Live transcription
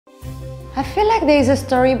I feel like there is a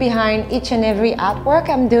story behind each and every artwork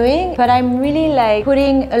I'm doing, but I'm really like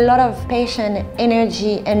putting a lot of passion,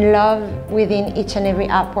 energy and love within each and every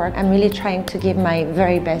artwork. I'm really trying to give my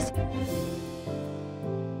very best.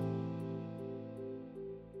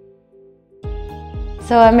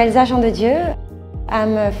 So I'm Elsa Jean de Dieu.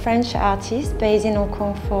 I'm a French artist based in Hong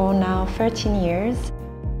Kong for now 13 years.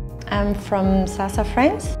 I'm from south of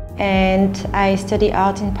France and I study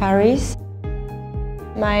art in Paris.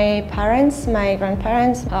 My parents, my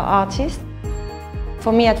grandparents are artists.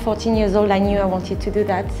 For me, at 14 years old, I knew I wanted to do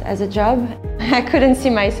that as a job. I couldn't see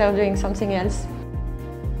myself doing something else.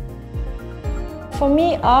 For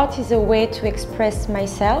me, art is a way to express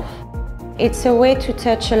myself. It's a way to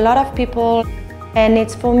touch a lot of people, and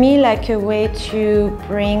it's for me like a way to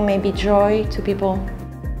bring maybe joy to people.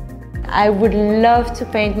 I would love to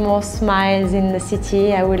paint more smiles in the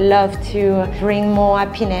city. I would love to bring more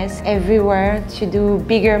happiness everywhere, to do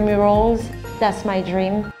bigger murals. That's my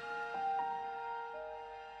dream.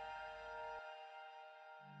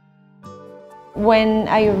 When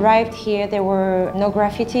I arrived here, there were no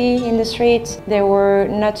graffiti in the streets. There were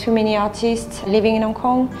not too many artists living in Hong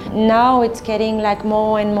Kong. Now it's getting like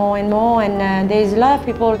more and more and more, and there's a lot of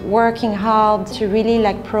people working hard to really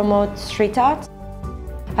like promote street art.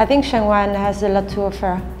 I think Shenzhen has a lot to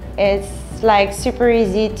offer. It's like super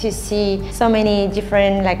easy to see so many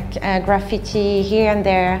different like graffiti here and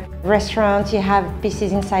there. Restaurants, you have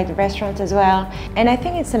pieces inside the restaurant as well. And I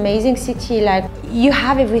think it's an amazing city, like you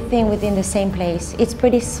have everything within the same place. It's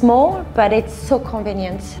pretty small, but it's so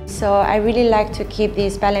convenient. So I really like to keep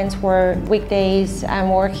this balance where weekdays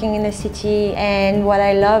I'm working in the city, and what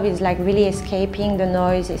I love is like really escaping the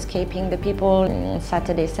noise, escaping the people on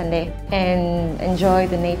Saturday, Sunday, and enjoy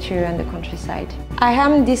the nature and the countryside. I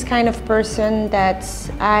am this kind of person that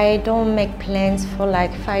I don't make plans for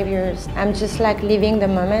like 5 years. I'm just like living the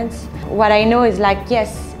moment. What I know is like,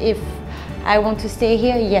 yes, if I want to stay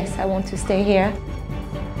here, yes, I want to stay here.